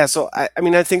 Yeah, so I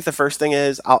mean, I think the first thing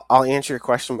is I'll answer your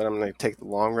question, but I'm going to take the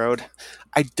long road.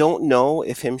 I don't know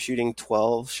if him shooting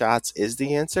 12 shots is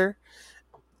the answer.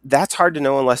 That's hard to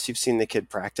know unless you've seen the kid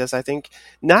practice. I think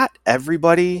not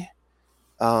everybody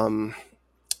um,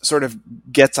 sort of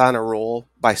gets on a roll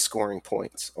by scoring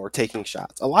points or taking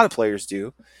shots. A lot of players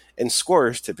do, and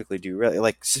scorers typically do. Really,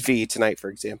 like Svi tonight, for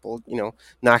example,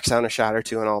 knocks down a shot or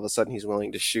two, and all of a sudden he's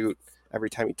willing to shoot every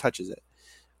time he touches it.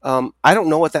 I don't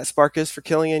know what that spark is for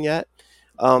Killian yet.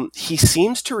 He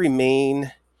seems to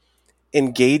remain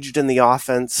engaged in the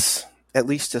offense, at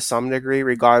least to some degree,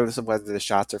 regardless of whether the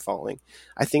shots are falling.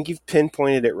 I think you've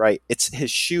pinpointed it right. It's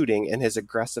his shooting and his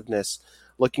aggressiveness,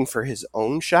 looking for his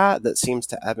own shot, that seems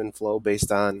to ebb and flow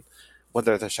based on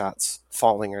whether the shot's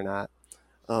falling or not.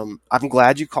 I'm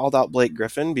glad you called out Blake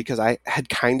Griffin because I had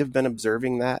kind of been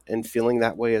observing that and feeling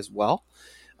that way as well.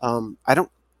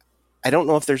 I don't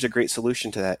know if there's a great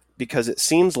solution to that because it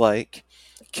seems like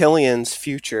Killian's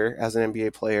future as an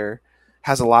NBA player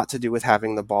has a lot to do with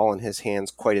having the ball in his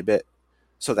hands quite a bit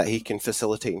so that he can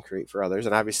facilitate and create for others.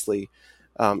 And obviously,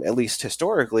 at least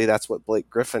historically, that's what Blake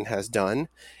Griffin has done.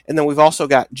 And then we've also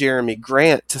got Jeremy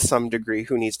Grant to some degree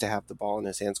who needs to have the ball in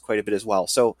his hands quite a bit as well.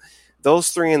 So those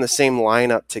three in the same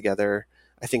lineup together,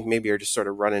 I think maybe are just sort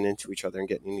of running into each other and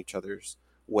getting in each other's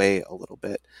way a little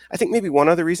bit. I think maybe one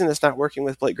other reason it's not working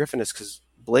with Blake Griffin is because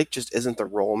Blake just isn't the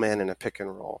roll man in a pick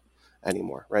and roll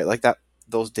anymore, right? Like that,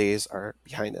 those days are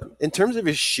behind him. In terms of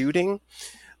his shooting,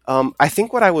 I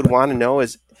think what I would want to know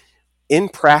is in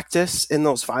practice, in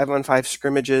those 5-on-5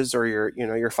 scrimmages or your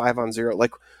 5-on-0,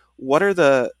 like what are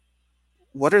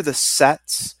the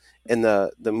sets and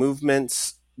the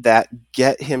movements that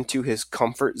get him to his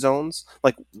comfort zones?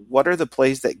 Like what are the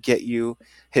plays that get you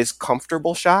his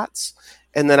comfortable shots?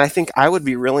 And then I think I would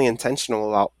be really intentional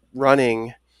about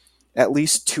running at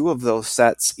least 2 of those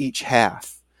sets each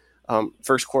half,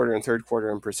 first quarter and third quarter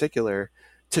in particular,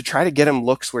 to try to get him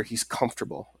looks where he's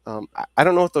comfortable. I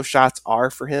don't know what those shots are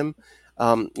for him.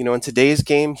 In today's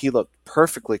game, he looked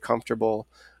perfectly comfortable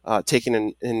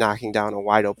taking and knocking down a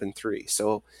wide open 3.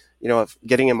 So, if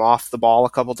getting him off the ball a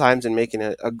couple times and making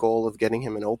a goal of getting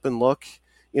him an open look,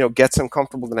 gets him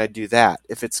comfortable, then I do that.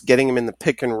 If it's getting him in the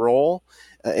pick and roll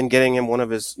and getting him one of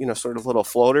his, sort of little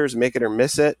floaters, make it or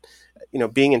miss it,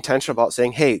 being intentional about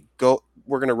saying, hey, go,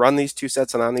 we're going to run these 2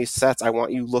 sets, and on these sets, I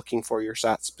want you looking for your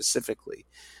shot specifically.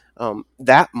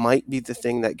 That might be the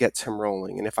thing that gets him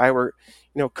rolling. And if I were,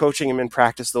 coaching him in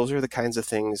practice, those are the kinds of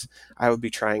things I would be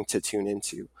trying to tune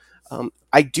into.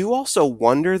 I do also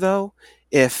wonder, though,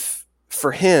 if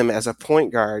for him as a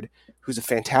point guard who's a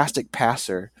fantastic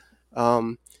passer,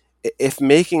 um, if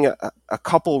making a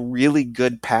couple really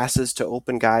good passes to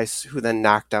open guys who then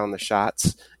knock down the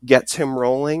shots gets him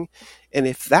rolling. And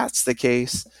if that's the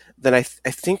case, then I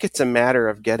think it's a matter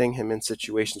of getting him in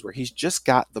situations where he's just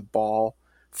got the ball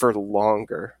for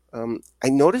longer. I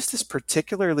noticed this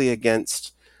particularly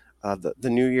against the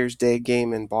New Year's Day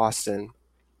game in Boston,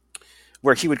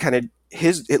 where he would kind of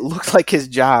it looked like his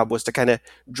job was to kind of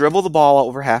dribble the ball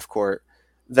over half court,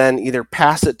 then either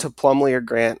pass it to Plumlee or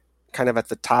Grant kind of at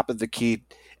the top of the key,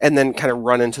 and then kind of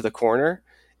run into the corner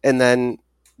and then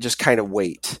just kind of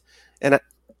wait. And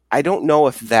I don't know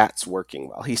if that's working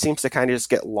well. He seems to kind of just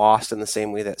get lost in the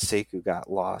same way that Sekou got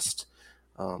lost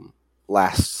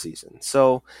last season.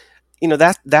 So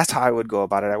that's how I would go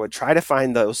about it. I would try to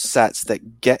find those sets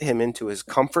that get him into his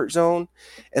comfort zone,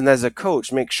 and as a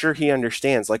coach, make sure he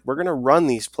understands, like, we're going to run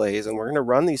these plays, and we're going to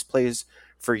run these plays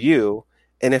for you,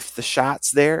 and if the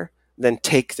shot's there, then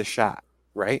take the shot,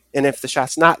 right? And if the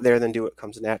shot's not there, then do what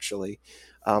comes naturally.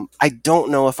 I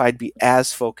don't know if I'd be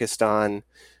as focused on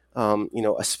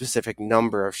a specific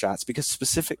number of shots, because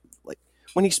like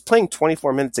when he's playing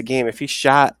 24 minutes a game, if he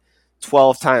shot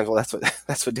 12 times, well,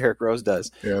 that's what Derrick Rose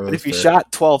does. Yeah, but if he fair.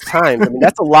 shot 12 times, I mean,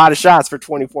 that's a lot of shots for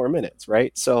 24 minutes,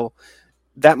 right? So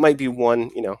that might be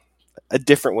a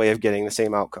different way of getting the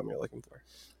same outcome you're looking for.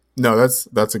 No,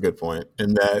 that's a good point.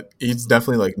 In that he's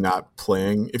definitely like not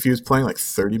playing. If he was playing like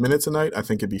 30 minutes a night, I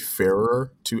think it'd be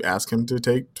fairer to ask him to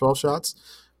take 12 shots.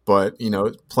 But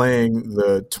playing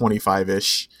the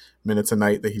 25-ish minutes a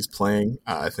night that he's playing,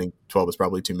 I think 12 is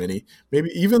probably too many. Maybe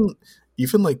even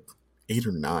like 8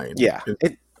 or 9. Yeah,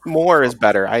 more is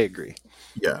better. I agree.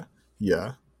 Yeah.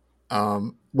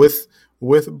 With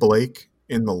Blake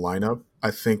in the lineup,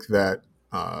 I think that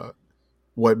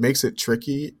what makes it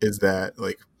tricky is that,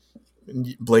 like,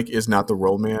 Blake is not the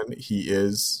role man. He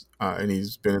is, and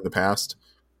he's been in the past,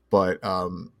 but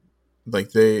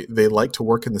like they like to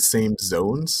work in the same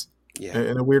zones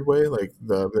in a weird way. Like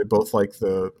they both like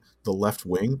the left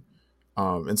wing,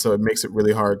 and so it makes it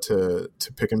really hard to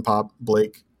pick and pop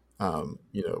Blake.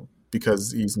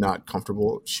 Because he's not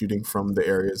comfortable shooting from the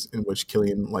areas in which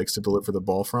Killian likes to deliver the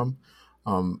ball from.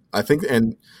 I think,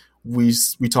 and we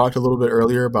talked a little bit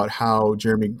earlier about how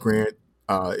Jeremy Grant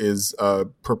is a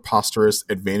preposterous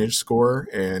advantage scorer,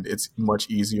 and it's much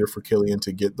easier for Killian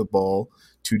to get the ball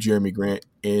to Jeremy Grant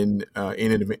in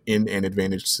an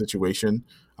advantaged situation.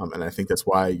 And I think that's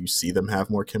why you see them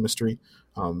have more chemistry.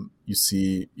 You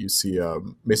see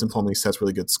Mason Plumlee sets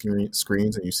really good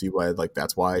screens, and you see why, like,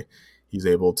 that's why he's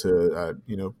able to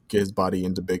get his body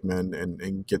into big men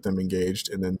and get them engaged,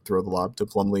 and then throw the lob to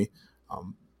Plumlee.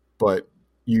 But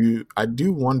I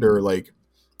do wonder, like,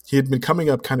 he had been coming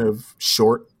up kind of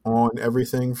short on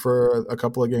everything for a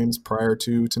couple of games prior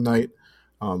to tonight.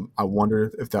 I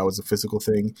wonder if that was a physical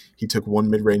thing. He took one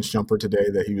mid-range jumper today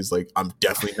that he was like, I'm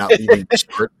definitely not leaving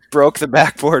short. Broke the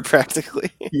backboard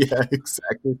practically. Yeah,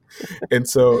 exactly. And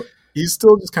so he's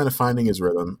still just kind of finding his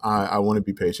rhythm. I want to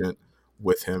be patient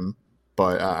with him,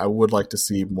 but I would like to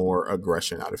see more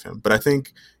aggression out of him. But I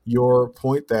think your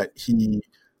point that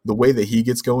the way that he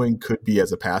gets going could be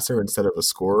as a passer instead of a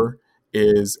scorer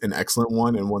is an excellent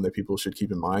one, and one that people should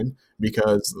keep in mind,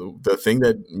 because the thing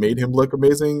that made him look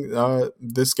amazing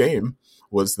this game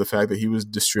was the fact that he was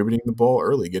distributing the ball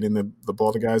early, getting the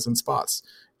ball to guys in spots,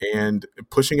 and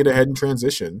pushing it ahead in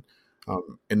transition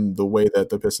in the way that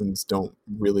the Pistons don't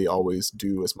really always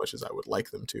do as much as I would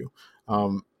like them to.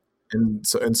 And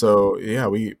so,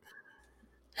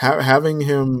 having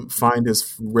him find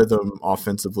his rhythm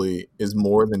offensively is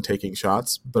more than taking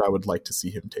shots, but I would like to see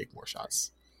him take more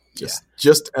shots.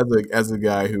 Just as a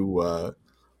guy who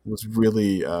was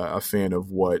really a fan of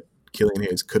what Killian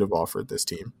Hayes could have offered this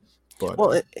team.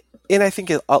 But and I think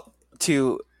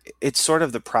it's sort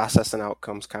of the process and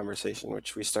outcomes conversation,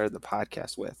 which we started the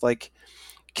podcast with. Like,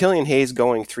 Killian Hayes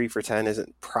going 3 for 10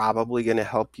 isn't probably going to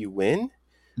help you win,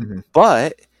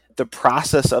 but the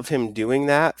process of him doing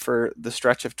that for the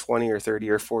stretch of 20 or 30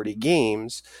 or 40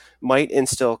 games might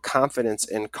instill confidence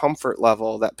and comfort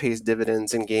level that pays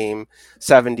dividends in game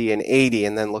 70 and 80,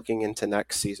 and then looking into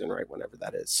next season, right, whenever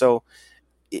that is. So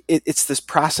it's this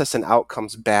process and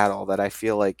outcomes battle that I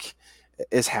feel like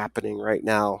is happening right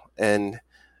now. And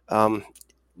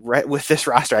right with this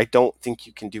roster, I don't think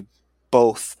you can do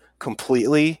both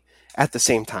completely at the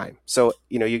same time. So,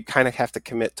 you kind of have to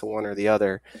commit to one or the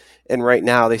other. And right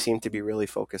now they seem to be really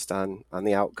focused on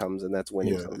the outcomes, and that's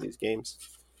winning some of these games.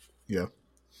 Yeah.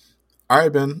 All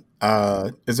right, Ben.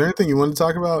 Is there anything you want to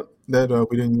talk about that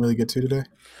we didn't really get to today?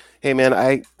 Hey, man,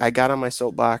 I got on my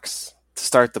soapbox to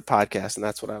start the podcast, and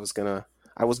that's what I was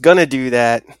gonna do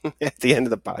that at the end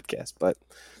of the podcast. But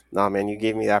no, man, you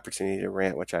gave me the opportunity to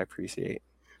rant, which I appreciate.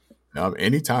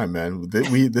 Anytime, man.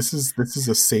 This is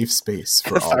a safe space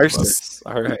for all of us. Catharsis.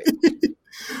 All right.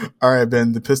 All right,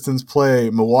 Ben. The Pistons play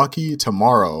Milwaukee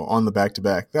tomorrow on the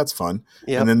back-to-back. That's fun.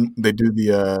 Yep. And then they do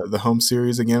the home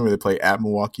series again, where they play at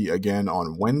Milwaukee again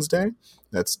on Wednesday.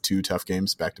 That's 2 tough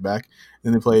games back-to-back.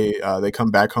 Then they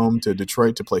come back home to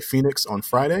Detroit to play Phoenix on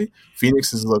Friday.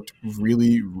 Phoenix has looked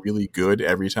really, really good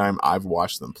every time I've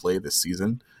watched them play this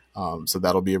season. So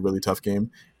that'll be a really tough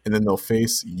game. And then they'll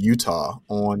face Utah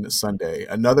on Sunday.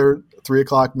 Another 3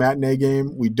 o'clock matinee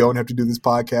game. We don't have to do this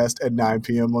podcast at 9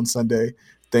 p.m. on Sunday.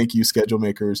 Thank you, schedule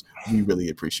makers. We really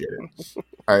appreciate it.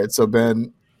 All right, so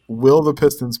Ben, will the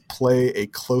Pistons play a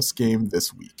close game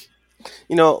this week?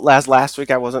 Last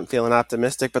week I wasn't feeling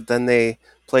optimistic, but then they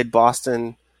played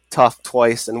Boston tough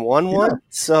twice and won one.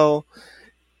 So,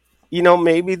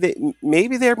 maybe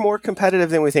they're more competitive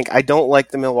than we think. I don't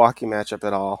like the Milwaukee matchup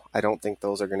at all. I don't think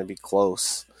those are going to be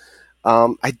close.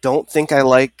 I don't think I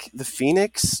like the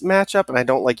Phoenix matchup, and I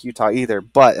don't like Utah either.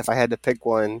 But if I had to pick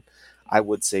one, I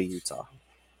would say Utah.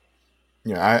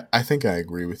 Yeah, I think I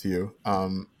agree with you.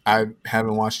 I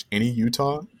haven't watched any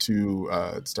Utah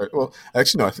to start. Well,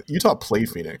 actually, no. Utah played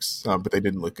Phoenix, but they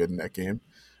didn't look good in that game.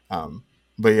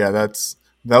 But yeah, that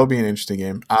would be an interesting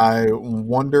game. I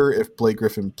wonder if Blake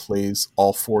Griffin plays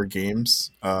all 4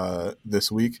 games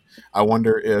this week. I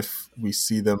wonder if we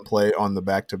see them play on the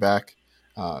back-to-back.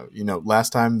 Last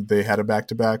time they had a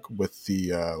back-to-back with the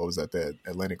the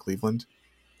Atlanta Cleveland.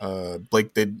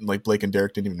 Blake and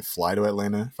Derek didn't even fly to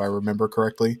Atlanta, if I remember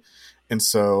correctly. And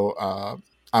so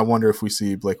I wonder if we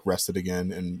see Blake rested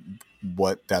again and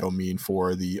what that'll mean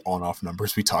for the on-off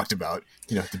numbers we talked about,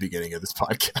 at the beginning of this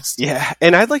podcast. Yeah,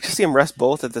 and I'd like to see him rest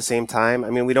both at the same time. I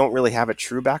mean, we don't really have a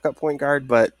true backup point guard,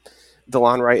 but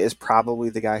DeLon Wright is probably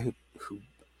the guy who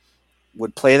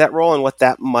would play that role, and what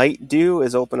that might do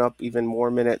is open up even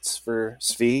more minutes for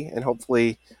Svi and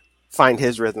hopefully find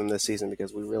his rhythm this season,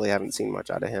 because we really haven't seen much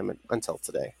out of him until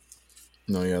today.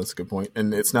 No, yeah, that's a good point.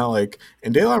 And it's not like,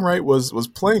 and DeLon Wright was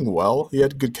playing well. He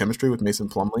had good chemistry with Mason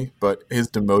Plumlee, but his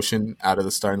demotion out of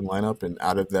the starting lineup and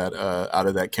out of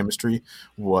that chemistry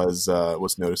was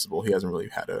noticeable. He hasn't really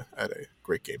had a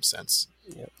great game since.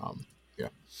 Yep. Yeah.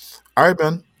 All right,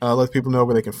 Ben. Let people know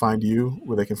where they can find you,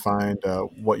 where they can find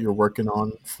what you're working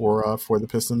on for the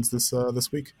Pistons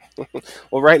this week.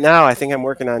 Well, right now I think I'm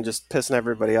working on just pissing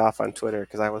everybody off on Twitter,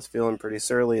 because I was feeling pretty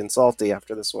surly and salty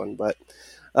after this one. But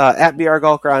at BR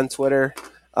Gulker on Twitter,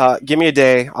 give me a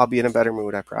day, I'll be in a better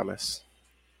mood. I promise.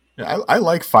 Yeah, I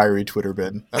like fiery Twitter,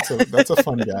 Ben. That's a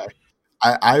fun guy.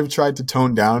 I've tried to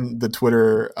tone down the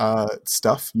Twitter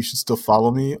stuff. You should still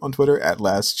follow me on Twitter at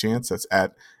Last Chance. That's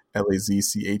at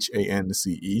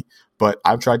LAZCHANCE. But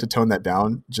I've tried to tone that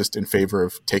down just in favor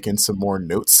of taking some more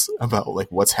notes about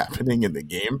what's happening in the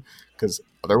game, because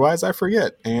otherwise I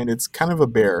forget, and it's kind of a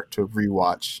bear to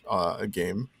rewatch a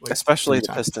game, especially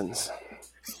the Pistons.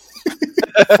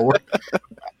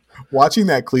 Watching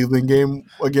that Cleveland game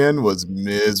again was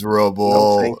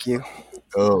miserable. No, thank you.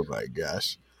 Oh my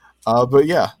gosh. But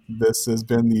yeah, this has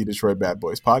been the Detroit Bad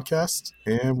Boys podcast,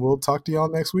 and we'll talk to y'all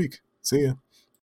next week. See ya.